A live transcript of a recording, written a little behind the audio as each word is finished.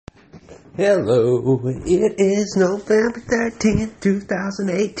Hello, it is November 13th,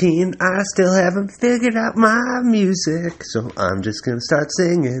 2018. I still haven't figured out my music, so I'm just gonna start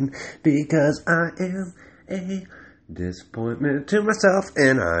singing because I am a disappointment to myself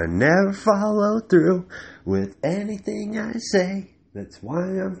and I never follow through with anything I say. That's why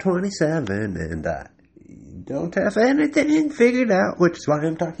I'm 27 and I don't have anything figured out, which is why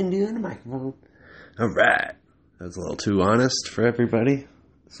I'm talking to you in a microphone. Alright, that was a little too honest for everybody.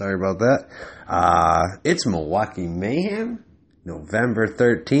 Sorry about that. It's Milwaukee Mayhem, November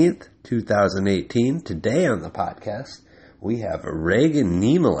 13th, 2018. Today on the podcast, we have Raegan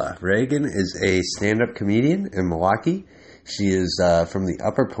Niemela. Raegan is a stand-up comedian in Milwaukee. She is from the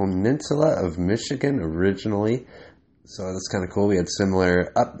Upper Peninsula of Michigan originally, so that's kind of cool. We had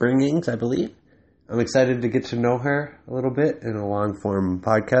similar upbringings, I believe. I'm excited to get to know her a little bit in a long-form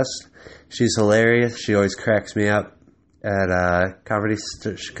podcast. She's hilarious. She always cracks me up at comedy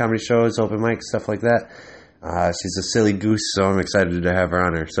shows, open mics, stuff like that. She's a silly goose, so I'm excited to have her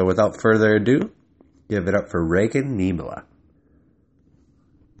on her. So without further ado, give it up for Raegan Niemela.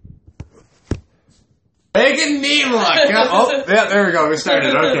 Raegan Niemela! Oh, yeah, there we go. We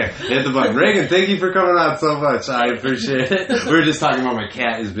started. Okay, hit the button. Raegan, thank you for coming on so much. I appreciate it. We were just talking about my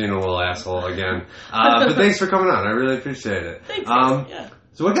cat is being a little asshole again. But thanks for coming on. I really appreciate it. Thanks. Yeah.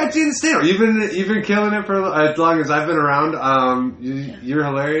 So what got you into stand-up? You've been killing it for as long as I've been around. You're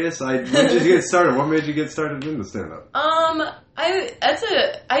hilarious. When did you get started? What made you get started into stand-up? I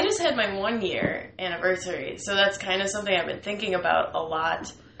just had my 1 year anniversary, so that's kind of something I've been thinking about a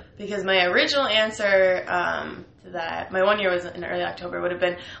lot. Because my original answer to that, my 1 year was in early October, would have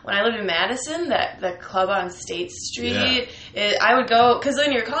been when I lived in Madison, the club on State Street. Yeah. I would go, because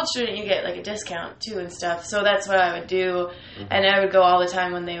when you're a college student, you get like a discount too and stuff. So that's what I would do. Mm-hmm. And I would go all the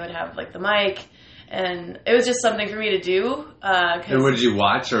time when they would have like the mic. And it was just something for me to do. And would you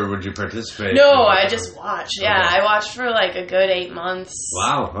watch or would you participate? No, I just watched. Yeah, okay. I watched for like a good 8 months.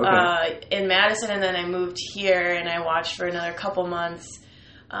 Wow, okay. In Madison, and then I moved here and I watched for another couple months.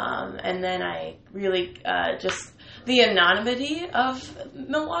 And then I really just the anonymity of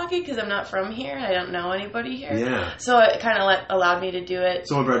Milwaukee, because I'm not from here. I don't know anybody here. Yeah. So it kind of allowed me to do it.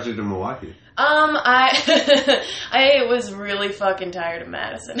 So what brought you to Milwaukee? I was really fucking tired of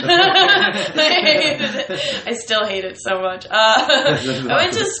Madison. I hated it. I still hate it so much. I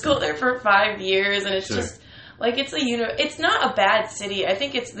went to school there for 5 years, and it's just... Like, it's not a bad city. I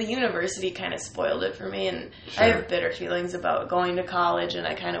think it's the university kind of spoiled it for me, and I have bitter feelings about going to college, and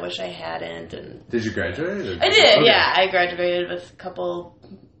I kind of wish I hadn't. And did you graduate? I did, okay. Yeah. I graduated with a couple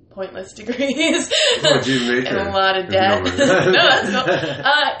pointless degrees. What did you make? And a lot of debt. No, that's not.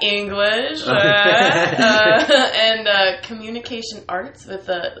 English and communication arts with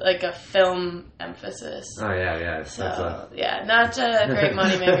a film emphasis. Oh yeah. So not great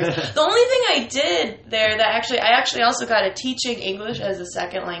money makers. The only thing I did there I actually also got a teaching English as a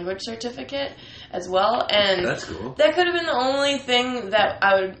second language certificate as well, and that's cool. That could have been the only thing that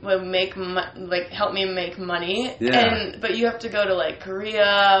I would make help me make money. Yeah. But you have to go to like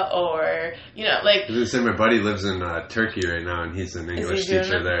Korea or like. I was gonna say my buddy lives in Turkey right now, and he's an English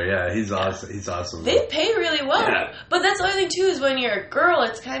teacher there. Yeah, he's awesome. He's awesome. They pay really well, but that's the other thing too is when you're a girl,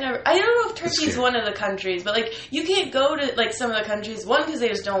 it's kind of I don't know if Turkey's one of the countries, but like you can't go to like some of the countries. One, because they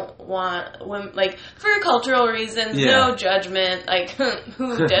just don't want women, like for cultural reasons. Yeah. No judgment. Like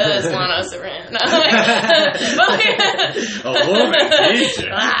who does want us around? A woman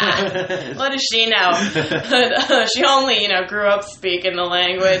teacher. What does she know? She only, grew up speaking the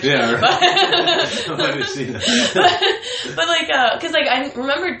language. Yeah. Right. What does she know? But like, because like I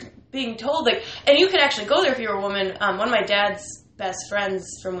remember being told like, and you could actually go there if you were a woman. One of my dad's best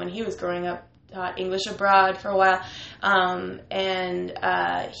friends from when he was growing up taught English abroad for a while, and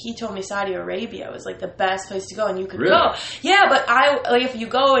he told me Saudi Arabia was like the best place to go, and you could go. Yeah, but if you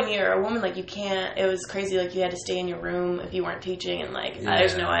go and you're a woman, like you can't. It was crazy. Like you had to stay in your room if you weren't teaching, and like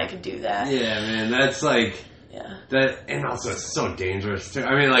there's no way I could do that. Yeah, man, that's like. Yeah. That, and also it's so dangerous too.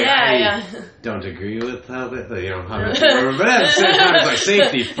 I mean, like, I don't agree with how that, how it but at the same time, it's like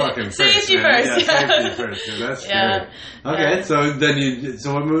safety fucking first. Safety first, safety first. That's scary. Okay, so then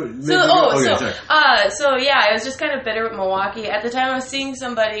what moved? So I was just kind of bitter with Milwaukee. At the time, I was seeing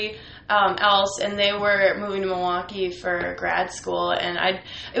somebody else, and they were moving to Milwaukee for grad school, and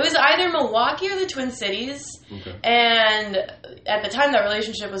it was either Milwaukee or the Twin Cities. Okay. And at the time, that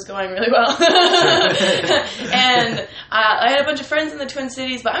relationship was going really well. And I had a bunch of friends in the Twin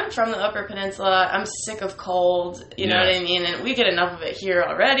Cities, but I'm from the Upper Peninsula. I'm sick of cold, you know what I mean? And we get enough of it here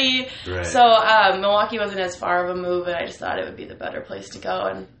already. Right. So Milwaukee wasn't as far of a move, and I just thought it would be the better place to go.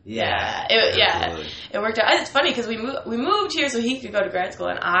 And it worked out. It's funny because we moved here so he could go to grad school,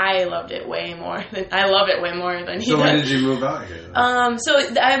 and I loved it way more than he did. So when did you move out here? So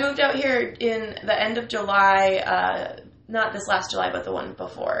I moved out here in the end of July, not this last July, but the one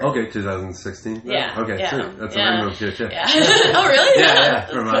before. Okay, 2016? Yeah. Okay, yeah, sweet. That's when I moved here, too. Yeah. Oh, really? Yeah,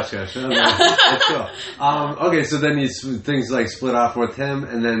 from Oshkosh. That's cool. Okay, so then things like split off with him,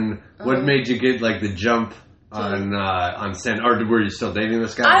 and then what made you get like the jump on stand, or were you still dating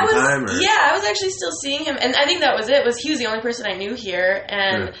this guy at the time? Or? Yeah, I was actually still seeing him, and I think that was it. He was the only person I knew here,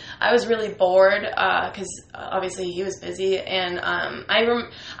 and I was really bored because obviously he was busy, and I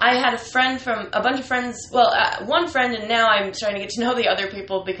had a bunch of friends. Well, one friend, and now I'm trying to get to know the other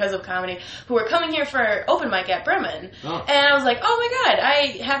people because of comedy, who were coming here for open mic at Bremen, and I was like, oh my god,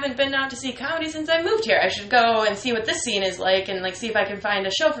 I haven't been out to see comedy since I moved here. I should go and see what this scene is like, and like see if I can find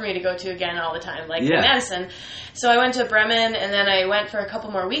a show for me to go to again all the time, like in Madison. So I went to Bremen, and then I went for a couple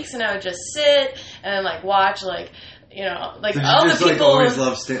more weeks, and I would just sit and like watch all the people. Did you always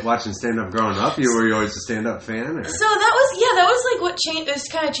love watching stand-up growing up? Were you always a stand-up fan? Or? So that was like what changed. It was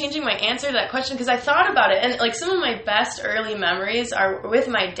kind of changing my answer to that question because I thought about it, and like some of my best early memories are with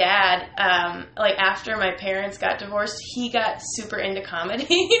my dad. Like after my parents got divorced, he got super into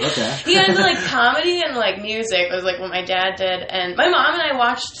comedy. Okay. He got into like comedy and like music was like what my dad did, and my mom and I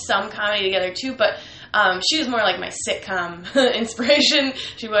watched some comedy together too, but. She was more like my sitcom inspiration.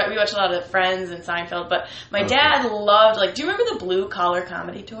 We watched a lot of Friends and Seinfeld, but my dad loved, like, do you remember the Blue Collar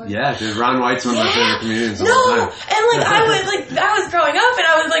Comedy Tour? Yeah, dude, Ron White's one of my favorite comedians all the time. And like, I was growing up and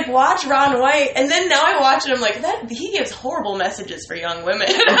I would like watch Ron White, and then now I watch it, I'm like, he gives horrible messages for young women.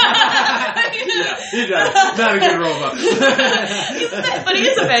 Yeah, he does. Not a good role model. But he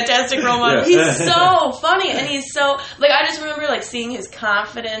is a fantastic role model. He's so funny, and he's so, like, I just remember like seeing his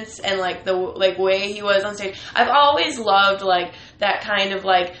confidence and like the like way he was on stage. I've always loved like that kind of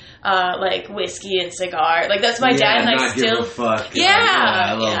like whiskey and cigar. Like that's my dad and I still. Give a fuck.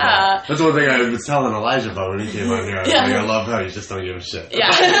 I love that. That's one thing I was telling Elijah about when he came on here. I was like, I love how you just don't give a shit.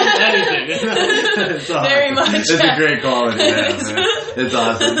 Yeah. Anything. It's awesome. Very much. It's a great quality. Man. It's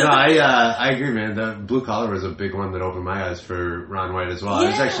awesome. No, I agree, man. The Blue Collar was a big one that opened my eyes for Ron White as well. I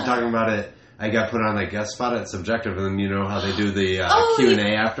was actually talking about it. I got put on that guest spot at Subjective, and then you know how they do the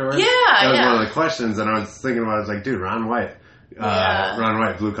Q&A afterwards? Yeah, that was one of the questions, and I was thinking about it. I was like, dude, Ron White,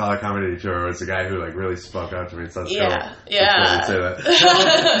 Blue Collar Comedy Tour, was the guy who like really spoke out to me. So that's cool. That's cool to say that. That's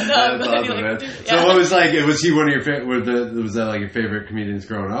awesome, man. So what was like? Was he one of your favorite? Was that like your favorite comedians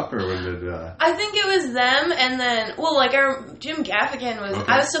growing up, or when did? I think it was them, and then Jim Gaffigan was.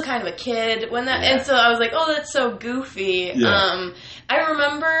 Okay. I was still kind of a kid when that, and so I was like, oh, that's so goofy. Yeah. I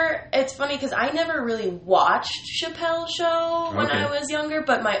remember, it's funny because I never really watched Chappelle's show when I was younger,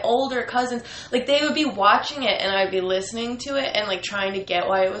 but my older cousins, like, they would be watching it and I'd be listening to it and, like, trying to get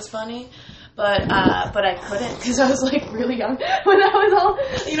why it was funny. But I couldn't because I was, like, really young when I was all,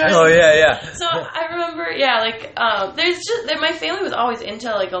 you know. Oh, yeah. So I remember, my family was always into,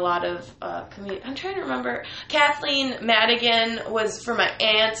 like, a lot of comedy. I'm trying to remember. Kathleen Madigan was, for my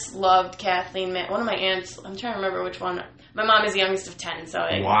aunts, loved Kathleen. One of my aunts, I'm trying to remember which one. My mom is the youngest of 10, so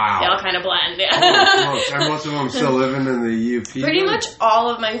they all kind of blend. Yeah. Are most of them still living in the UP? Pretty much all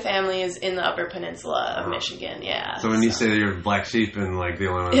of my family is in the Upper Peninsula of Michigan, yeah. So when you say you're black sheep and like the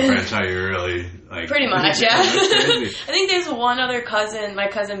only one in the franchise, you're really like... Pretty much, yeah. I think there's one other cousin, my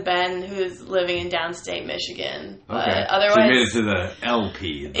cousin Ben, who's living in downstate Michigan. But otherwise... So you made it to the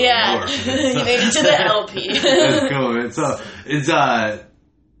LP. He made it to the LP. That's cool, man. So it's...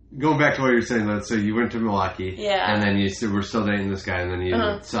 Going back to what you were saying, though, so you went to Milwaukee, and then you were still dating this guy, and then you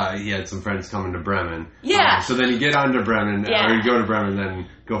saw you had some friends coming to Bremen. Yeah. So then you get on to Bremen, or you go to Bremen, then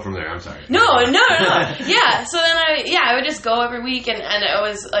go from there. I'm sorry. No. Yeah. So then I would just go every week, and it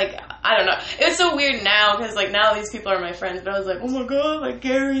was like, I don't know. It was so weird now, because like now these people are my friends, but I was like, oh my god, like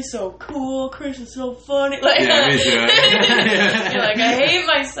Gary's so cool, Chris is so funny. Like, yeah, me too. You're like, I hate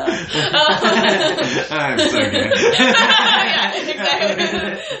myself. I'm so good. Yeah,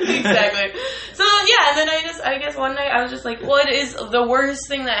 exactly. So and then I guess one night I was just like, what is the worst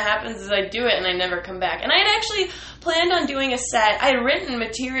thing that happens is I do it and I never come back. And I had actually planned on doing a set. I had written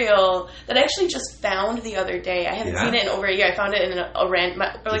material that I actually just found the other day. I haven't seen it in over a year. I found it in a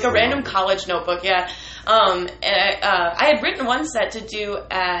random college notebook. Yeah. And I had written one set to do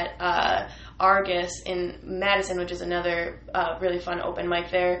at Argus in Madison, which is another really fun open mic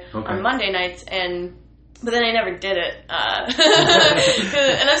there on Monday nights, and But then I never did it.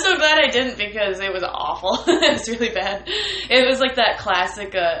 And I'm so glad I didn't because it was awful. It was really bad. It was like that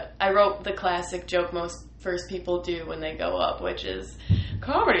classic, I wrote the classic joke most first people do when they go up, which is,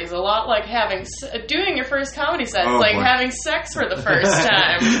 comedy is a lot like doing your first comedy set. It's like having sex for the first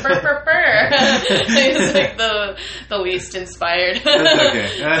time. It's like the least inspired. That's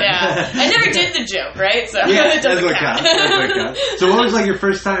okay. Yeah. I never did the joke, right? So it doesn't count. So what was like your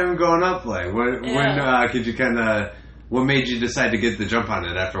first time going up like? When could you kind of... What made you decide to get the jump on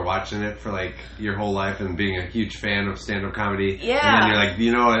it after watching it for like your whole life and being a huge fan of stand-up comedy? Yeah. And then you're like,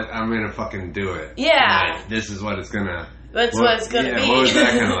 you know what? I'm going to fucking do it. Yeah. Like, this is what it's going to... That's what it's going to be. What was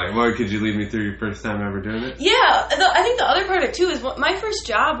that kind of like? What, could you lead me through your first time ever doing it? Yeah. I think the other part of it, too, is my first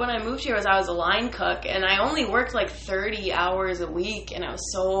job when I moved here was I was a line cook, and I only worked like 30 hours a week, and I was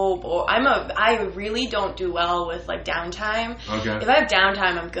so bored. I really don't do well with like downtime. Okay. If I have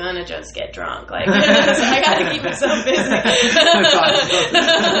downtime, I'm going to just get drunk. Like, so I got to keep myself busy. That's awesome.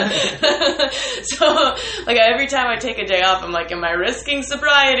 So, like, every time I take a day off, I'm like, am I risking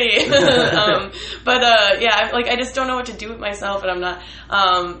sobriety? I just don't know what to do with myself, and I'm not.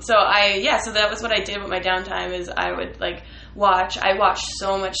 So that was what I did with my downtime. Is I would like watched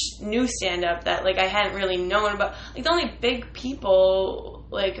so much new stand-up that like I hadn't really known about. Like the only big people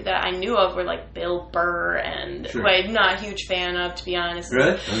like that I knew of were like Bill Burr, and who I'm not a huge fan of, to be honest.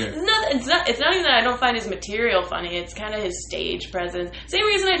 Really? Okay. It's not even that I don't find his material funny. It's kind of his stage presence. Same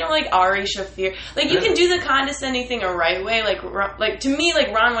reason I don't like Ari Shaffir. Like you can do the condescending thing a right way. Like to me,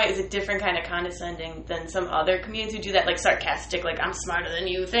 like Ron White is a different kind of condescending than some other comedians who do that like sarcastic, like I'm smarter than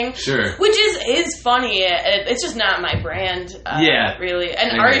you thing. Sure. Which is funny. It's just not my brand. Really.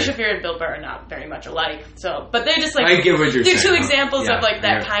 And Ari Shaffir and Bill Burr are not very much alike. So, but they're just like I get what you're saying. They're two examples of like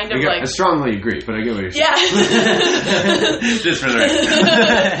that kind of like. I strongly agree, but I get what you're saying. Yeah. Just for the record.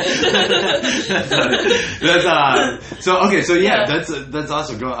 That's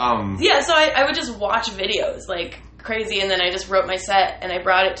awesome. Go. So I would just watch videos like crazy, and then I just wrote my set, and I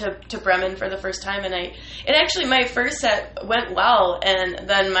brought it to Bremen for the first time, and actually my first set went well, and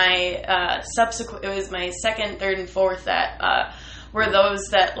then my it was my second, third, and fourth that were those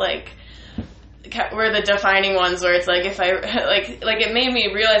that like were the defining ones where it's like if I like it made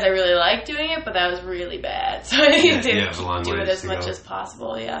me realize I really liked doing it, but that was really bad, so I didn't do it as much as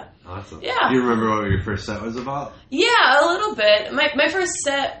possible. Yeah. Awesome. Yeah. Do you remember what your first set was about? Yeah, a little bit. My first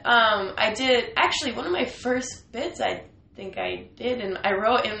set, I did actually one of my first bits. I think I did, and I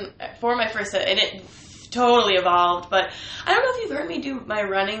wrote for my first set, and it totally evolved. But I don't know if you've heard me do my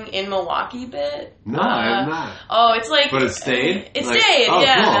running in Milwaukee bit. No, I have not. Oh, it's like, but it stayed. It stayed. Oh,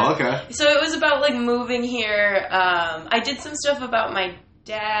 yeah. Cool. Okay. So it was about like moving here. I did some stuff about my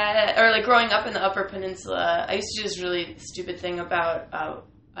dad, or like growing up in the Upper Peninsula. I used to do this really stupid thing about a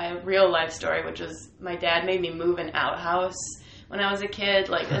real life story, which was my dad made me move an outhouse when I was a kid.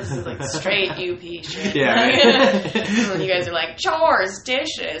 Like, this is like straight UP shit. Yeah. You guys are like, chores,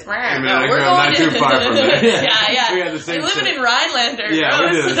 dishes. We're not too far from there. Yeah. We had the same We're living thing. in Rhinelander. Yeah, we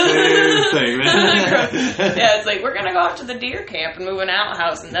did the same thing, man. Yeah, it's like, we're going to go out to the deer camp and move an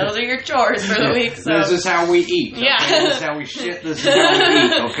outhouse, and those are your chores for the week. So. This is how we eat. Okay? Yeah. This is how we shit. This is how we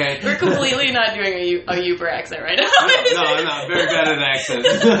eat, okay? We're completely not doing a Uber accent right now. No, I'm not. Very bad at accents.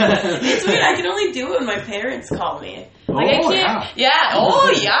 It's weird. I can only do it when my parents call me. Like, I can't. Yeah.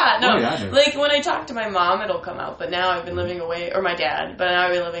 Oh, yeah. No. Like, when I talk to my mom, it'll come out. But now I've been living away, or my dad, but now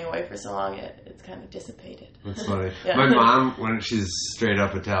I've been living away for so long, it's kind of dissipated. That's funny. Yeah. My mom, when she's straight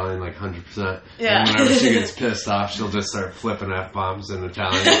up Italian, like 100%, yeah. and whenever she gets pissed off, she'll just start flipping F-bombs in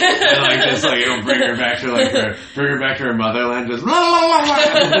Italian. And like, just like, it'll bring her back to her motherland, just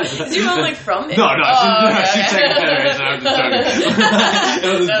Is your mom like from it? No, she's second generation. I'm just joking.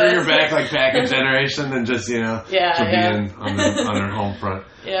 It'll just bring her back like back a generation and just, she'll be on her home front.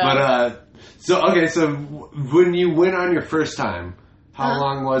 Yeah. But, so when you went on your first time, how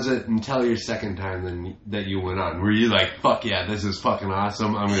long was it until your second time that you went on? Were you like, fuck yeah, this is fucking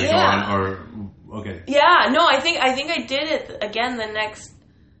awesome, I'm going to go on, or, okay. Yeah, no, I think I did it again the next,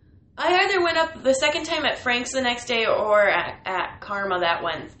 I either went up the second time at Frank's the next day or at Karma that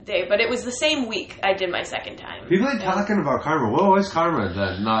Wednesday, but it was the same week I did my second time. People are talking about Karma. What was Karma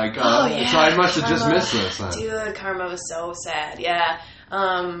then? Like, so I must have just missed this then. Dude, Karma was so sad, yeah.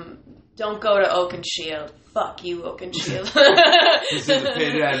 Don't go to Oak and Shield. Fuck you, Oak and Shield. This is a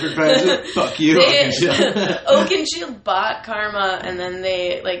paid advertisement. Fuck you, Oak and Shield. Oak and Shield bought Karma, and then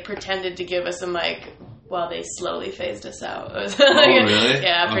they like pretended to give us a mic while they slowly phased us out. Really?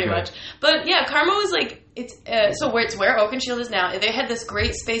 Yeah, pretty much. But yeah, Karma was like it's where Oak and Shield is now. They had this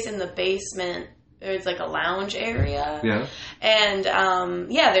great space in the basement There's like a lounge area. Yeah. And,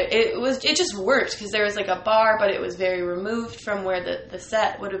 it just worked because there was like a bar, but it was very removed from where the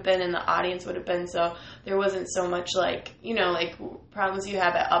set would have been and the audience would have been. So there wasn't so much like, like problems you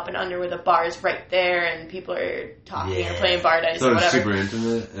have at Up and Under where the bar is right there and people are talking and playing bar dice or whatever. So it was super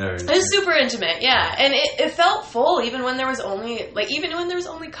intimate? It was super intimate, yeah. And it felt full even when there was only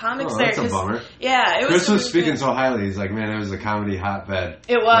comics there. That's a bummer. Yeah. It Chris was speaking so highly. He's like, man, it was a comedy hotbed.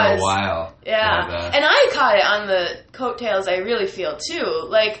 It was. For a while. Yeah. And I caught it on the coattails, I really feel, too.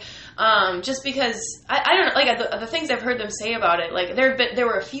 Like, just because, I don't know, like, the things I've heard them say about it, like, there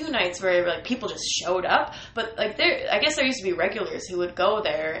were a few nights where, like, people just showed up, but, like, I guess there used to be regulars who would go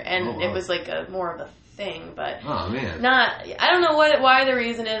there, and it was, like, more of a thing, but... Oh, man. I don't know why the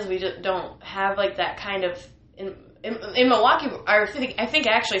reason is we just don't have, like, that kind of... In Milwaukee, I think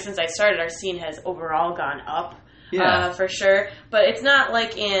actually since I started, our scene has overall gone up. Yeah. For sure. But it's not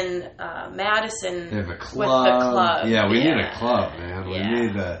like in Madison they have a club. With the club. Yeah, we need a club, man. We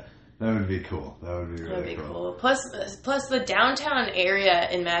need that. That would be cool. That would be really cool. Plus the downtown area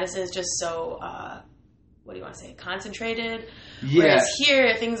in Madison is just so, what do you want to say, concentrated? Yeah. Whereas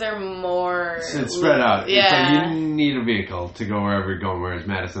here, things are more... It's spread out. Yeah. It's like you need a vehicle to go wherever you're going, whereas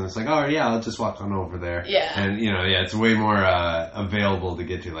Madison, it's like, oh, yeah, I'll just walk on over there. Yeah. And, it's way more available to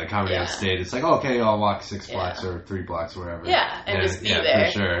get to. Like, Comedy on State, it's like, okay, I'll walk 6 blocks or 3 blocks, wherever. Yeah, and just be there.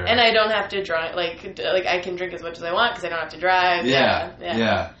 For sure. And I don't have to drive, like I can drink as much as I want because I don't have to drive.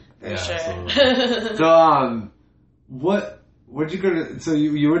 Yeah. For sure. So, what'd you go to, so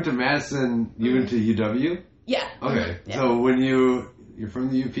you went to Madison, you went to UW? Yeah. Okay. Yeah. So when you're from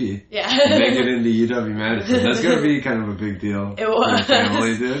the UP, yeah, you make it into UW Madison, that's going to be kind of a big deal. It was. For your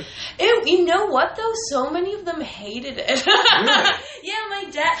family, dude. You know what though? So many of them hated it. Really? Yeah, my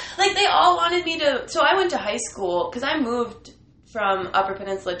dad, like they all wanted me to. So I went to high school because I moved from Upper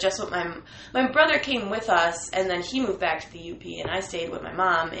Peninsula just with my brother came with us, and then he moved back to the UP, and I stayed with my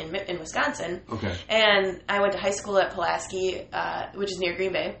mom in Wisconsin. Okay. And I went to high school at Pulaski, which is near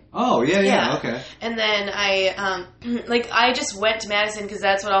Green Bay. Oh, yeah, okay. And then I just went to Madison because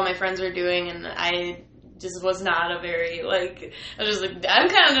that's what all my friends were doing, and I just was not a very, like, I was just like, I'm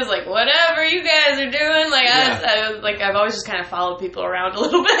kind of just like, whatever you guys are doing. Like, I was like, I've always just kind of followed people around a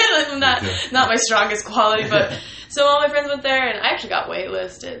little bit. Like, not my strongest quality, but so all my friends went there, and I actually got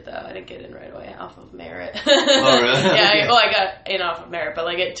waitlisted, though. I didn't get in right away off of merit. Oh, really? Yeah, I got in off of merit, but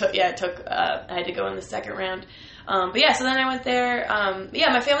like it took, I had to go in the second round. But yeah, so then I went there.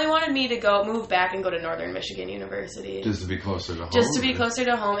 My family wanted me to move back and go to Northern Michigan University. Just to be closer to home. Just to be closer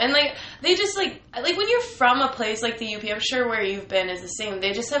to home. And like, they just like when you're from a place like the UP, I'm sure where you've been is the same.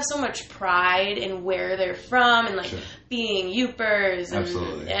 They just have so much pride in where they're from and like being Yoopers. And,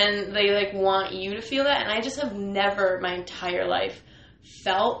 absolutely. And they like want you to feel that. And I just have never my entire life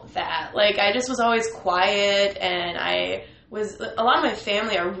felt that. Like, I just was always quiet, and a lot of my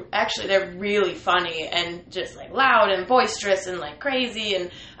family they're really funny and just like loud and boisterous and like crazy,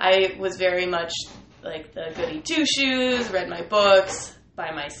 and I was very much like the goody two shoes, read my books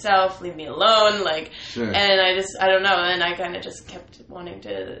by myself, leave me alone, like, and I don't know, and I kind of just kept wanting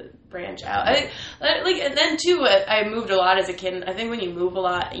to branch out. I think, like, and then too, I moved a lot as a kid. I think when you move a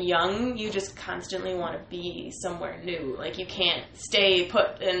lot young, you just constantly want to be somewhere new. Like, you can't stay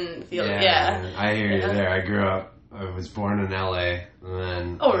put and feel. Yeah. I hear you there. I grew up. I was born in LA, and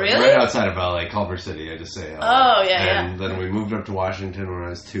then really? Right outside of LA, Culver City. I just say LA. Oh yeah, and then we moved up to Washington when I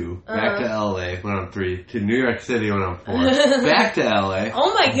was 2. Back to LA when I'm 3. To New York City when I'm 4. Back to LA.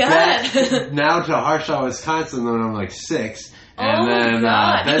 Oh my god! Now to Harshaw, Wisconsin when I'm like 6. And then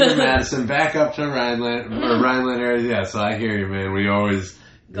to Madison, back up to Rhineland area. Yeah, so I hear you, man. We always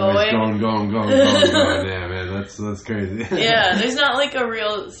going. Yeah, man, that's crazy. Yeah, there's not like a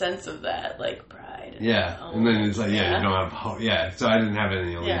real sense of that, like pride. And then it's like, you don't have, so I didn't have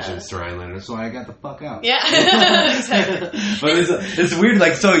any allegiance to Rhinelander, so I got the fuck out. Yeah, exactly. But it's weird,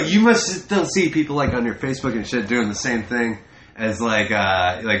 like, so you must still see people, like, on your Facebook and shit doing the same thing as, like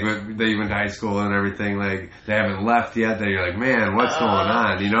they went to high school and everything, like, they haven't left yet, that you're like, man, what's going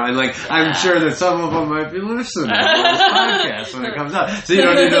on, you know? And, like, I'm sure that some of them might be listening to this podcast when it comes out, so you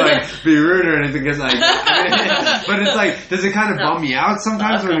don't need to, like, be rude or anything, because, like, but it's like, does it kind of bum you out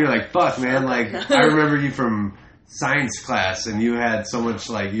sometimes when you're like, fuck, man, like, I remember you from science class, and you had so much,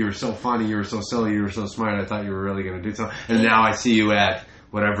 like, you were so funny, you were so silly, you were so smart, I thought you were really going to do something, and now I see you at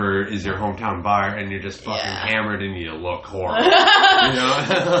whatever is your hometown bar, and you're just fucking hammered, and you look horrible. You know?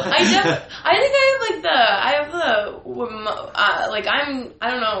 I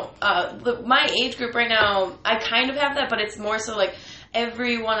think my age group right now, I kind of have that, but it's more so like,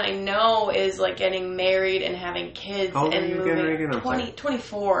 everyone I know is like getting married and having kids and moving.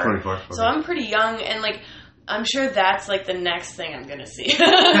 24. 24. Okay. So I'm pretty young, and like I'm sure that's like the next thing I'm gonna see. But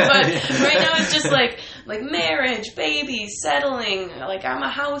right now it's just like marriage, babies, settling. Like I'm a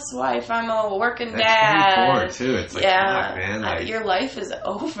housewife, I'm a working dad. 24 too. It's like, fuck, man, like, your life is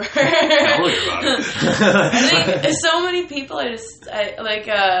over. Tell me about it. I think so many people are just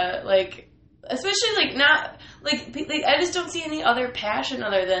especially like not like I just don't see any other passion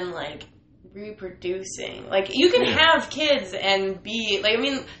other than like reproducing. Like you can have kids and be like, I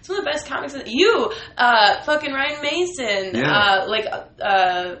mean, some of the best comics fucking Ryan Mason,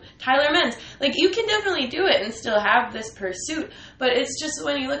 Tyler Menz, like you can definitely do it and still have this pursuit. But it's just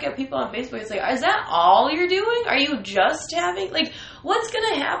when you look at people on Facebook, it's like, is that all you're doing? Are you just having like, what's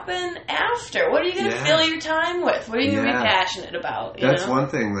gonna happen after? What are you gonna fill your time with? What are you gonna be passionate about? That's one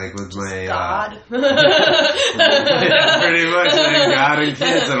thing, like with just my God. Pretty much like God and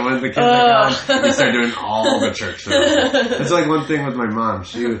kids, and when the kids are gone, we start doing all the church services. It's like one thing with my mom.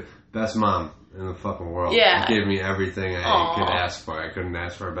 She was best mom in the fucking world. Yeah. She gave me everything I could ask for. I couldn't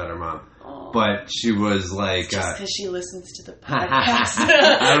ask for a better mom. But she was like... Just because she listens to the podcast.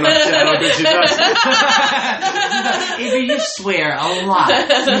 I don't think she does. Even you swear a lot.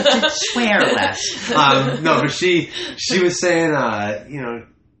 You should swear less. No, but she was saying,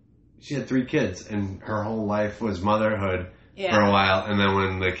 she had 3 kids, and her whole life was motherhood for a while. And then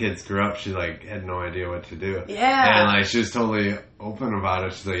when the kids grew up, she like had no idea what to do. Yeah. And like she was totally open about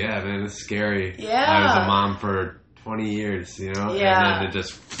it. She's like, yeah, man, it's scary. Yeah. I was a mom for 20 years, and then it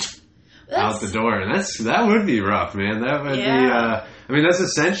just... out the door, and that would be rough, man. That would be. I mean, that's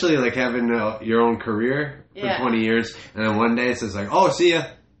essentially like having your own career for 20 years, and then one day it says like, "Oh, see ya."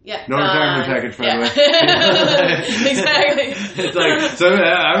 Yeah. No retirement package, by the way. Exactly. It's like so.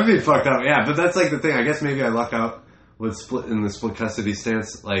 I would be fucked up. Yeah, but that's like the thing. I guess maybe I luck out with the split custody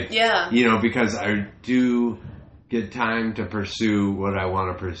stance, like because I do get time to pursue what I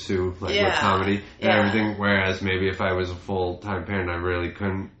want to pursue, like with comedy and everything. Whereas maybe if I was a full-time parent, I really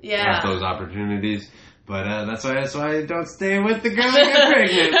couldn't have those opportunities. But that's why I don't stay with the girl that got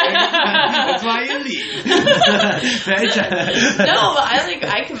pregnant. That's why you leave. No, but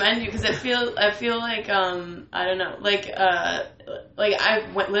I commend you because I feel like I don't know, like I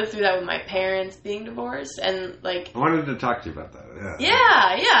lived through that with my parents being divorced, and like I wanted to talk to you about that.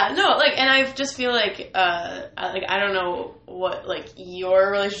 No, like, and I just feel like I don't know what like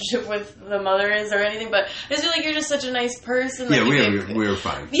your relationship with the mother is or anything, but I just feel like you're just such a nice person. Like, we were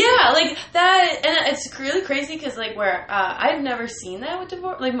fine. Yeah, like that, and it's really crazy because like where I've never seen that with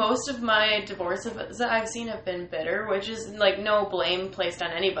divorce. Like most of my divorces that I've seen have been bitter, which is like no blame placed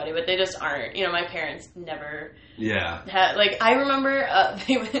on anybody, but they just aren't. My parents never. Yeah. Like I remember, I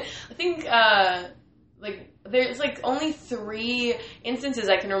think like there's like only 3 instances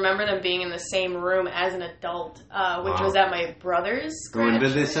I can remember them being in the same room as an adult, which was at my brother's graduation.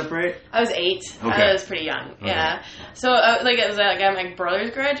 When did they separate? I was 8. Okay. I was pretty young. Okay. Yeah. So it was like at my brother's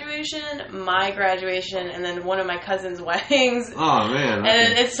graduation, my graduation, and then one of my cousin's weddings. Oh man. Okay.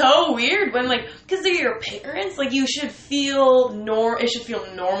 And it's so weird when like, because they're your parents, like you should feel it should feel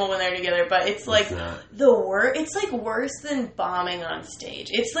normal when they're together, but it's like the worst. It's like worse than bombing on stage.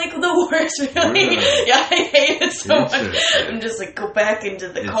 It's like the worst feeling. Really? Yeah, I hate it so much. I'm just like, go back into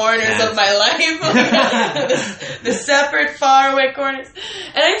the corners of my life. the separate, faraway corners.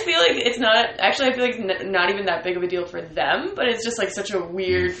 And I feel like it's not, actually I feel like not even that big of a deal for them, but it's just like such a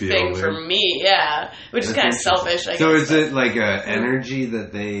weird thing for me. Yeah. Which is kind of selfish, I guess. So is it like an energy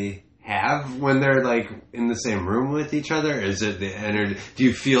that they have when they're like in the same room with each other? Is it the energy? Do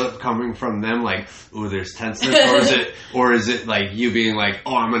you feel it coming from them like, oh, there's tenseness, or is it like you being like,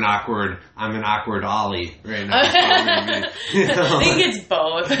 oh, I'm an awkward Ollie right now? I think it's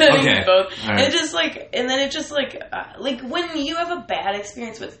both. I think it's both. Right. And just like, and then it just like when you have a bad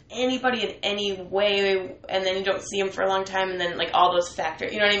experience with anybody in any way, and then you don't see them for a long time, and then like all those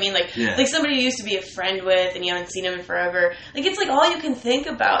factors, you know what I mean? Like, like somebody you used to be a friend with, and you haven't seen them in forever. Like it's like all you can think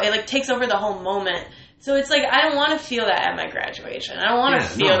about. It like takes over the whole moment. So it's like, I don't want to feel that at my graduation. I don't want to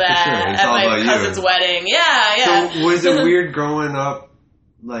feel that at my cousin's wedding. Yeah. So was it weird growing up?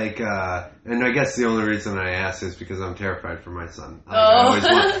 Like, and I guess the only reason I ask is because I'm terrified for my son. I always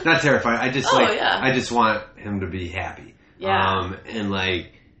not terrified. I just I just want him to be happy. Yeah. And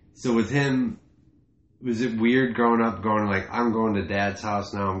like, so with him, was it weird growing up, going like, I'm going to dad's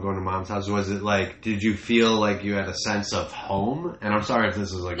house now, I'm going to mom's house? Was it like, did you feel like you had a sense of home? And I'm sorry if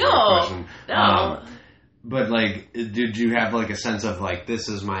this is like a question. No. But like, did you have like a sense of like, this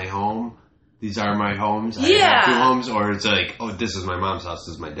is my home? these are my homes. I have two homes, or it's like, oh, this is my mom's house,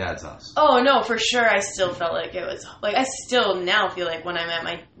 this is my dad's house. Oh no, for sure. I still felt like it was like I still now feel like when I'm at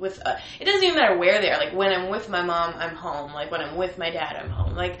my it doesn't even matter where they are. Like when I'm with my mom, I'm home. Like when I'm with my dad, I'm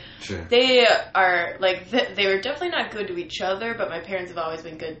home. Like they are like they were definitely not good to each other, but my parents have always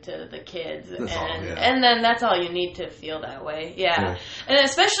been good to the kids, and then that's all you need to feel that way. Yeah, and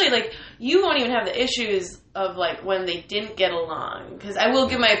especially like you won't even have the issues of like when they didn't get along, because I will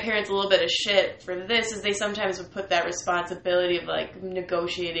give my parents a little bit of shit for this, is they sometimes would put that responsibility of like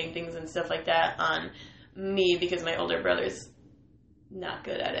negotiating things and stuff like that on me, because my older brother's not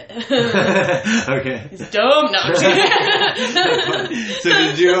good at it. Okay. He's dumb. No, I'm So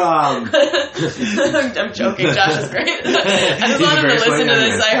did you I'm joking. Josh is great. I just want him to listen to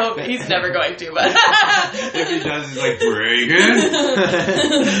this. I hope he's never going to, but if he does, he's like, Raegan.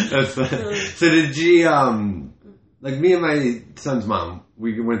 That's funny. So did you like me and my son's mom,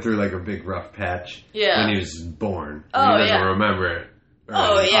 we went through like a big rough patch when he was born. He doesn't remember it.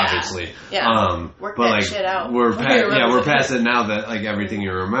 Obviously. Yeah. Work but that like, shit out. We're past it now that like everything he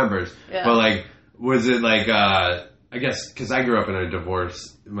remembers. Yeah. But like, was it like, I guess, because I grew up in a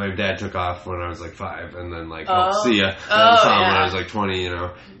divorce. My dad took off when I was like 5, and then like, see ya. Then saw him when I was like 20, you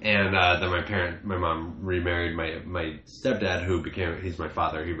know. And then my mom remarried my stepdad, he's my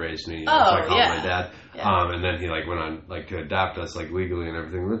father. He raised me, so I called my dad. Yeah. And then he like went on like to adopt us like legally and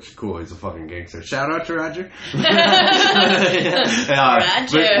everything, which is cool. He's a fucking gangster. Shout out to Roger. Roger.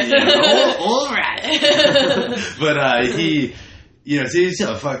 Old Roger. But he. You know,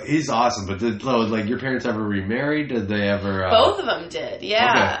 he's awesome. But did like your parents ever remarried? Did they ever? Both of them did.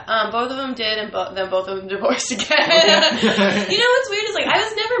 Yeah, okay. Both of them did, and then both of them divorced again. You know what's weird is like I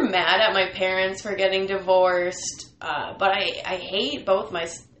was never mad at my parents for getting divorced, but I hate both my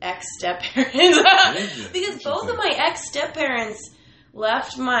ex step parents because both of my ex step parents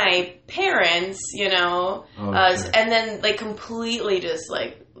left my parents, you know, and then like completely just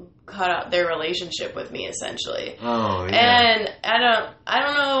like cut out their relationship with me essentially. Oh, yeah. And I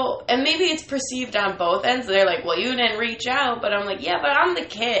don't know, and maybe it's perceived on both ends. They're like, well, you didn't reach out, but I'm like, yeah, but I'm the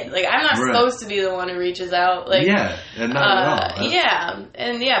kid. Like, I'm not supposed to be the one who reaches out. Like, and not at all. Yeah,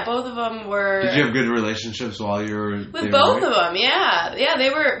 and both of them were. Did you have good relationships while you were with both of them? Yeah, they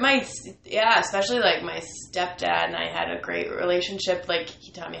were especially like my stepdad and I had a great relationship. Like,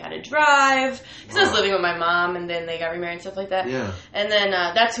 he taught me how to drive because I was living with my mom, and then they got remarried and stuff like that. Yeah, and then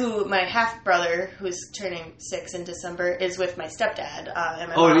that's who my half brother, who's turning 6 in December, is with my stepdad. And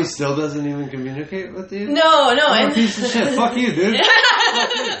my mom. And he still doesn't even communicate with you? No. I'm a piece of shit. Fuck you, dude.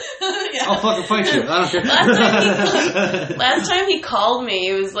 I'll fucking fight you. I don't care. Last time he called me,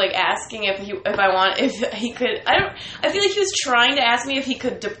 he was like asking if he could. I feel like he was trying to ask me if he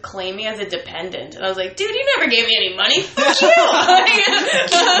could claim me as a dependent, and I was like, dude, you never gave me any money. Fuck you.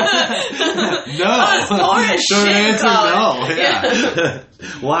 No. So the answer no. Yeah.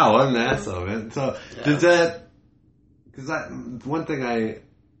 Wow, what an asshole, man. So does that? Because one thing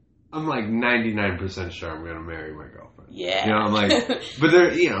I'm like 99% sure I'm going to marry my girlfriend. Yeah. You know, I'm like, but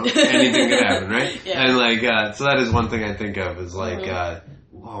there, you know, anything could happen, right? Yeah. And like, so that is one thing I think of is like,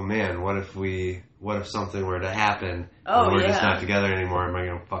 oh man, what if something were to happen and we're just not together anymore? Am I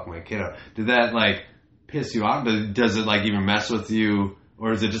going to fuck my kid up? Did that like piss you off? Does it like even mess with you?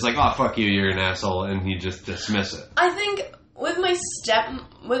 Or is it just like, oh, fuck you, you're an asshole, and you just dismiss it? I think with my stepmom,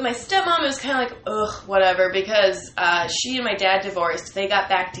 it was kind of like, ugh, whatever, because she and my dad divorced. They got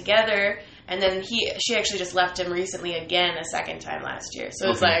back together, and then she actually just left him recently again a second time last year.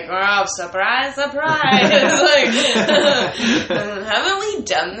 So it's like, oh, surprise, surprise. It's like, haven't we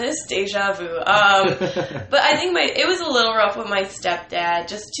done this? Deja vu. But I think it was a little rough with my stepdad,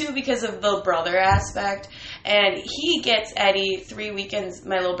 just too because of the brother aspect. And he gets Eddie 3 weekends.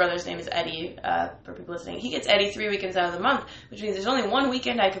 My little brother's name is Eddie, for people listening. He gets Eddie 3 weekends out of the month, which means there's only one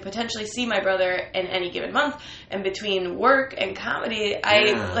weekend I could potentially see my brother in any given month. And between work and comedy,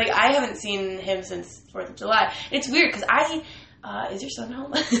 I haven't seen him since 4th of July. It's weird because is your son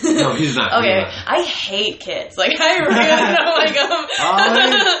home? No, he's not. Okay, I hate kids. Like, I really don't like them.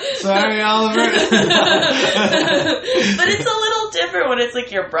 Sorry, Oliver. But it's a little different when it's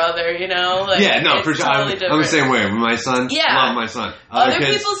like your brother, you know? Like, for sure. Totally I'm the same way. With my son, love my son. Other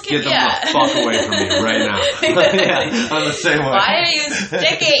people's kids, get them the fuck away from me right now. I'm the same way. Why are you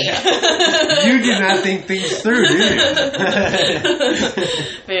sticky? You do not think things through, do you?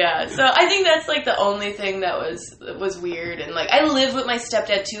 But yeah, so I think that's like the only thing that was weird. And like, I lived with my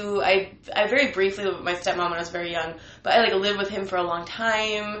stepdad too. I very briefly lived with my stepmom when I was very young, but I like lived with him for a long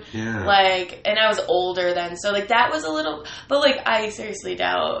time. Yeah. Like, and I was older then, so like that was a little. But like, I seriously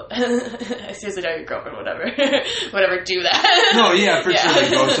doubt your girlfriend would ever do that. No, yeah, for sure, like,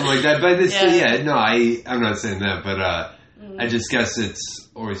 go something like that. But this, I'm not saying that, but I just guess it's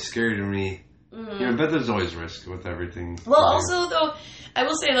always scary to me. You know, but there's always risk with everything. Well, also though, I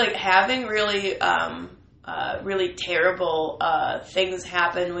will say like having really terrible things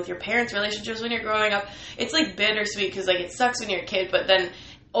happen with your parents' relationships when you're growing up. It's like bittersweet because like it sucks when you're a kid, but then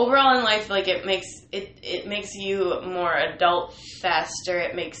overall in life, like it makes you more adult faster.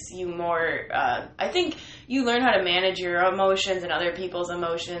 It makes you more. I think you learn how to manage your emotions and other people's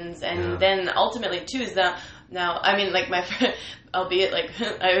emotions, and then ultimately too is that now. I mean, like my friend, albeit like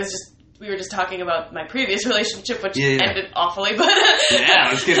we were just talking about my previous relationship, which ended awfully, but... yeah,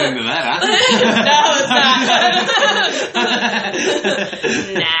 let's get into that, huh? No,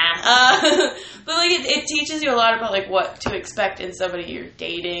 it's not. Nah. But, like, it teaches you a lot about, like, what to expect in somebody you're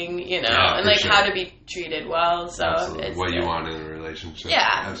dating, you know, and, like, how to be treated well, so... Absolutely. It's what you want in a relationship. Yeah,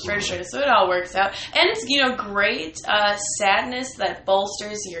 absolutely. For sure. So it all works out. And it's, you know, great sadness that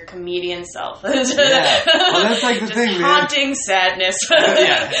bolsters your comedian self. Yeah. Well, that's, like, the thing, man. Haunting sadness.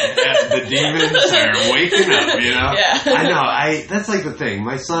 The demons are waking up, you know? Yeah. I know. That's, like, the thing.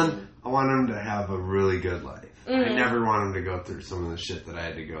 My son, I want him to have a really good life. I never want him to go through some of the shit that I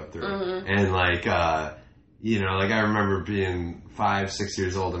had to go through. And, like, you know, like, I remember being 5, 6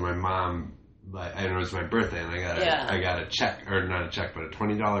 years old, and my mom, like, and it was my birthday, and I got a check, or not a check, but a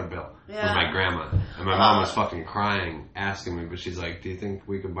 $20 bill from my grandma. And my mom was fucking crying, asking me, but she's like, do you think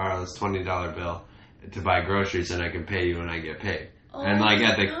we could borrow this $20 bill to buy groceries and I can pay you when I get paid? And, like,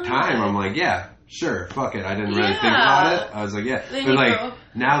 at the time, I'm like, yeah, sure, fuck it. I didn't really think about it. I was like, yeah. But, like,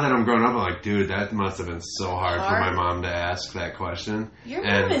 now that I'm grown up, I'm like, dude, that must have been so hard for my mom to ask that question. Your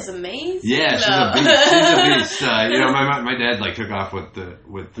mom is amazing. Yeah, she's a beast. She's a beast. You know, my dad, like, took off with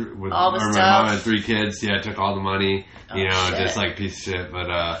all the stuff. My mom had 3 kids. Yeah, took all the money. You know, shit. Just, like, piece of shit. But,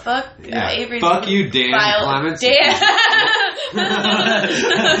 fuck you, Dan Clements.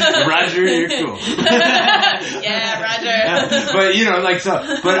 Roger, you're cool. Yeah, Roger. But, you know, like, so,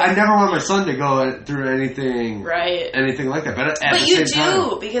 but I never want my son to go through anything like that. But at the same time,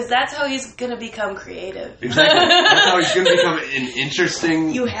 because that's how he's going to become creative. Exactly. That's how he's going to become an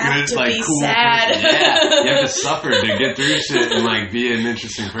interesting, you have to like, be cool sad. person. Yeah, you have to suffer to get through shit and, like, be an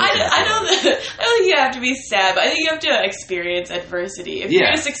interesting person. I don't think you have to be sad, but I think you have to experience adversity. If you're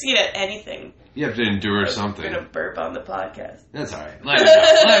going to succeed at anything. You have to endure something. I'm going to burp on the podcast. That's all right. Let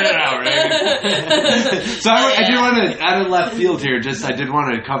it out, right? So I did want to, out of left field here, I did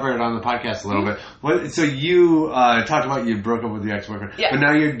want to cover it on the podcast a little bit. So you talked about you broke up with your ex-boyfriend, but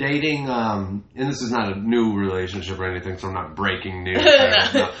now you're dating, and this is not a new relationship or anything, so I'm not breaking news.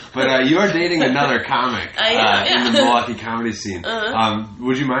 No. But you are dating another comic in the Milwaukee comedy scene.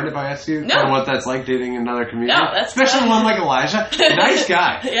 Would you mind if I ask you what that's like dating another comedian? No, that's especially one like Elijah. Nice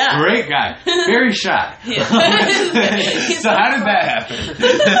guy. Great guy. Very shy. So how did that happen?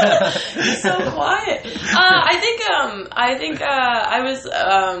 He's so quiet. I think I was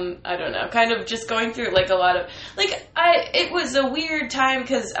I don't know, kind of just going through like a lot of it was a weird time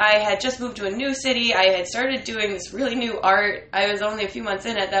because I had just moved to a new city. I had started doing this really new art. I was only a few months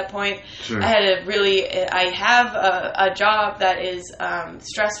in at that point. Sure. I have a job that is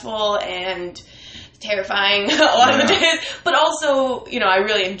stressful and terrifying a lot of the days, but also, you know, I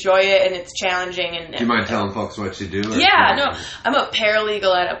really enjoy it and it's challenging. And do you mind telling folks what you do? I'm a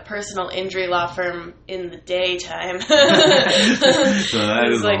paralegal at a personal injury law firm in the daytime. So that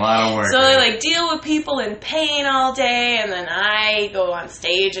is like, a lot of work. So I like deal with people in pain all day, and then I go on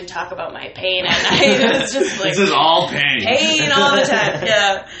stage and talk about my pain at night. It's just like this is all pain all the time.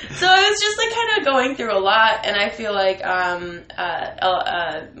 Yeah. So I was just like kind of going through a lot, and I feel like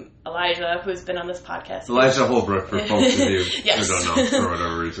Elijah, who's been on this podcast. Elijah Holbrook, for folks of you who don't know, for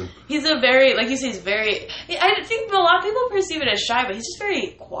whatever reason. He's a very, like you say, I think a lot of people perceive it as shy, but he's just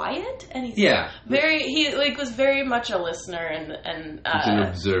very quiet, and he's he was very much a listener and he's an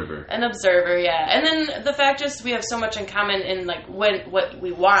observer. An observer, yeah. And then the fact is we have so much in common in like what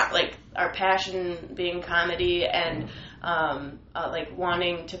we want, like our passion being comedy and like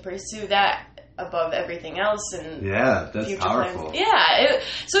wanting to pursue that above everything else, and that's powerful. Plans.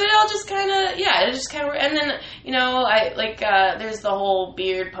 So it all just kind of, and then, you know, I like there's the whole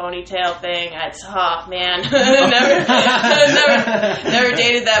beard ponytail thing. Man, never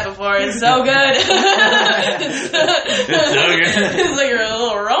dated that before. It's so good. It's so good. It's like a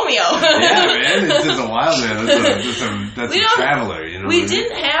little Romeo. Yeah, man, it's just a wild man. That's a traveler, you know. know we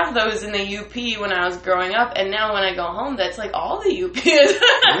didn't have those in the UP when I was growing up, and now when I go home, that's like all the UP is. Really?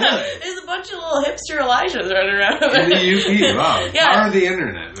 There's a bunch of little hipster Elishas running around. In the UP, wow. Yeah. Power of the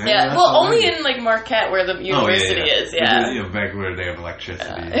internet, man. Yeah, well, only in like Marquette where the university is, yeah. You know, back where they have electricity,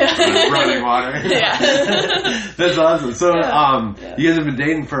 running water. Yeah. That's awesome. So, you guys have been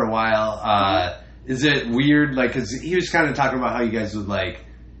dating for a while. Is it weird, like, because he was kind of talking about how you guys would, like,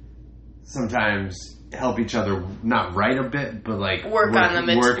 sometimes help each other not write a bit, but like work out the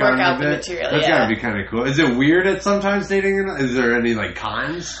material. That's gotta be kind of cool. Is it weird at sometimes dating? Is there any like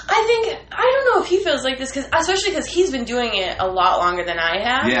cons? I don't know if he feels like this, especially because he's been doing it a lot longer than I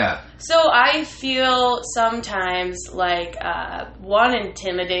have. Yeah. So I feel sometimes like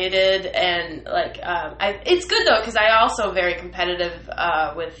intimidated, and like it's good though because I also very competitive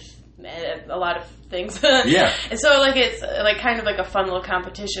with a lot of things. Yeah. And so like it's like kind of like a fun little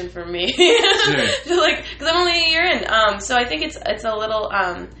competition for me. Sure. Like because I'm only a year in. So I think it's a little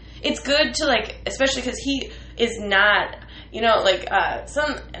it's good to like, especially because he is not, you know, like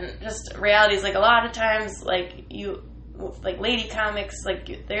and just reality is like a lot of times like you like lady comics, like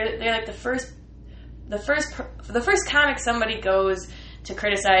they're like the first comic somebody goes to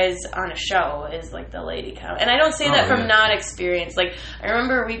criticize on a show is like the lady comic. And I don't say that from not experience. Like I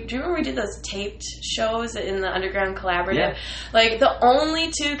remember do you remember we did those taped shows in the Underground Collaborative? Yeah. Like the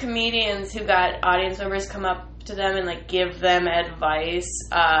only two comedians who got audience members come up to them and like give them advice,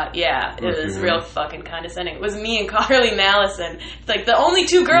 it was real fucking condescending. It was me and Carly Mallison. It's like the only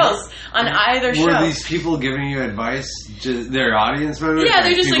two girls on either show. Were these people giving you advice? Just their audience members? Yeah,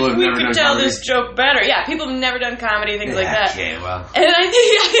 they're just like, we could tell this joke better. Yeah, people have never done comedy, things like that. Okay, well. And I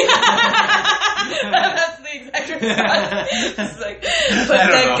think that's the exact response. It's like, put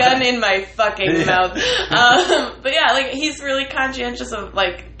that gun in my fucking mouth. But yeah, like he's really conscientious of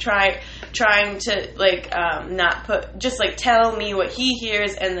like trying to like not put, just like tell me what he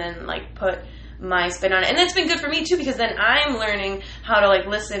hears and then like put my spin on it. And that's been good for me too, because then I'm learning how to like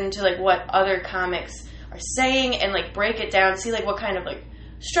listen to like what other comics are saying and like break it down, see like what kind of like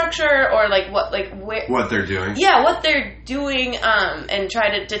structure or like what they're doing. Yeah, what they're doing, and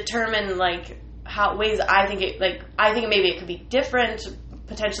try to determine like how ways I think maybe it could be different,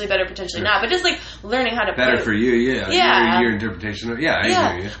 potentially better, potentially not, but just like learning how to better for you, your interpretation of I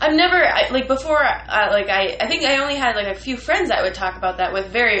hear you. I've never before I think I only had like a few friends I would talk about that with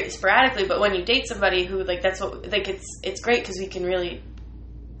very sporadically, but when you date somebody who like that's what like it's great because we can really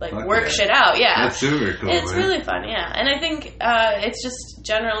like work shit out. That's super cool. It's really fun. And I think it's just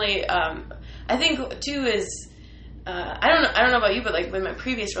generally I think too is I don't know about you, but like with my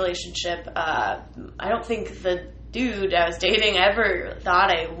previous relationship, I don't think the dude I was dating ever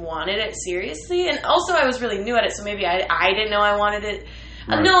thought I wanted it seriously, and also I was really new at it, so maybe I didn't know I wanted it.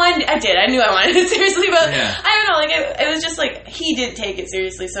 Right. No, I did. I knew I wanted it seriously, but I don't know. Like it was just like he didn't take it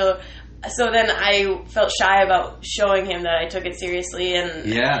seriously, so then I felt shy about showing him that I took it seriously, and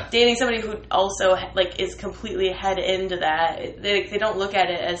dating somebody who also like is completely head into that. They don't look at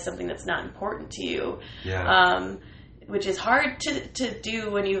it as something that's not important to you. Yeah. Which is hard to do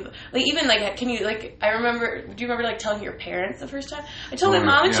when you like even like can you like do you remember like telling your parents the first time? I told my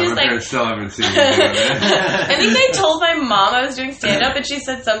mom and she was like still haven't seen me do it. I think I told my mom I was doing stand up and she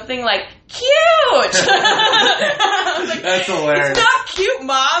said something like cute. Like, that's hilarious. It's not cute,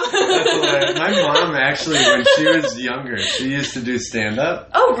 Mom. That's hilarious. My mom actually when she was younger she used to do stand up.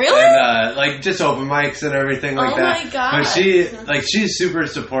 Oh really? And like just open mics and everything like that. Oh my god. But she's super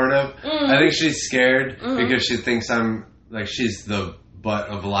supportive. I think she's scared because she thinks she's the butt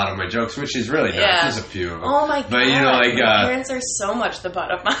of a lot of my jokes, which she's really not. There's a few of them. Oh my god. But you know, like my parents are so much the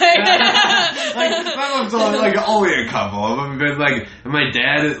butt of mine. My mom's only a couple of them. But like my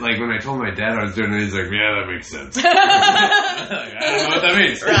dad, like when I told my dad I was doing it, he's like, "Yeah, that makes sense." I don't know what that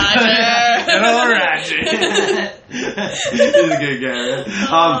means. Roger. He's a good guy.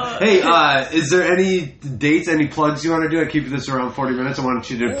 Hey, is there any dates, any plugs you want to do? I keep this around 40 minutes. I want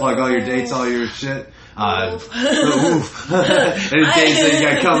you to plug all your dates, all your shit. Any dates that you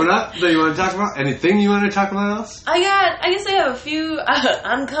got coming up that you want to talk about? Anything you want to talk about else? I guess I have a few.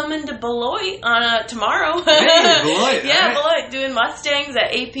 I'm coming to Beloit on tomorrow. Hey, Beloit. Beloit, doing Mustangs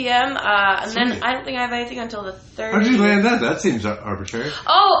at 8 p.m. And then I don't think I have anything until the 30th. How'd you land that? That seems arbitrary.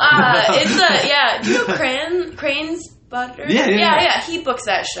 Oh, it's do you know Crane's Butter? Yeah. He books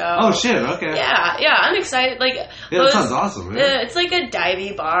that show. Oh, shit, okay. Yeah, I'm excited. Like, that sounds awesome, man. It's like a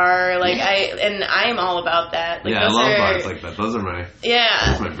divey bar. Like, I'm all about that. Like, I love bars like that. Those are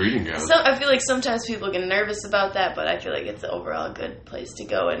that's my breeding ground. So I feel like sometimes people get nervous about that, but I feel like it's overall a good place to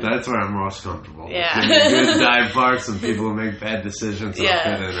go. And that's where I'm most comfortable. Yeah. Good dive bars, some people who make bad decisions will fit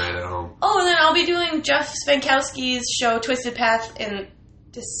in right at home. Oh, and then I'll be doing Jeff Spankowski's show, Twisted Path, in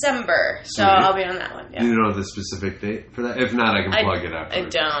December, so I'll be on that one. Yeah. You know the specific date for that? If not, I can plug it up. I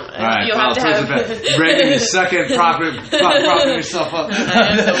don't. All right, you'll have to have Raegan, you suck at propping yourself up. I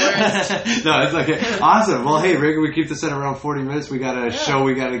am the worst. No, it's okay. Awesome. Well, hey, Raegan, we keep this at around 40 minutes. We got a show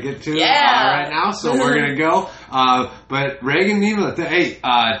we got to get to right now, so we're gonna go. But Raegan Niemela, hey.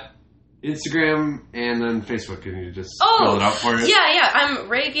 Instagram and then Facebook. Can you just spell it out for us? Yeah. I'm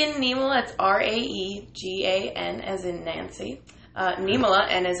Raegan Niemela. That's Raegan as in Nancy. Niemela,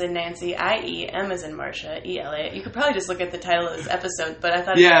 N as in Nancy, I-E, M as in Marcia, E-L-A. You could probably just look at the title of this episode, but I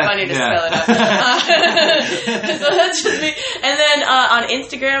thought it was funny to spell it out. So that's just me. And then on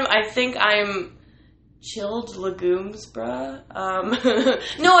Instagram, I think I'm Chilled Legumes, bruh.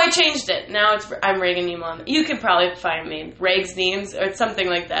 No, I changed it. Now I'm Raegan Niemela. You can probably find me, Raegs Neems, or something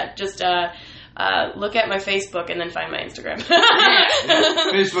like that. Just look at my Facebook and then find my Instagram.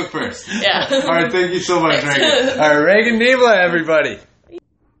 Facebook first. Yeah. All right, thank you so much, Raegan. All right, Raegan Niemela, everybody.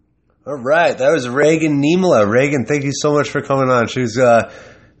 All right, that was Raegan Niemela. Raegan, thank you so much for coming on. It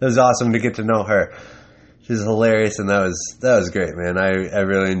was awesome to get to know her. She's hilarious, and that was great, man. I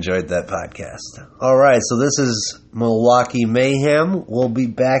really enjoyed that podcast. All right, so this is Milwaukee Mayhem. We'll be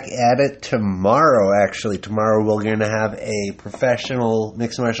back at it tomorrow, actually. Tomorrow we're going to have a professional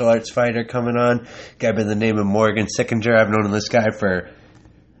mixed martial arts fighter coming on, a guy by the name of Morgan Sickinger. I've known this guy for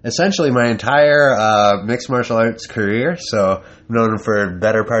essentially my entire mixed martial arts career, so I've known him for a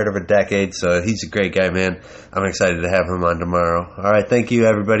better part of a decade, so he's a great guy, man. I'm excited to have him on tomorrow. All right, thank you,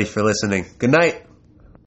 everybody, for listening. Good night.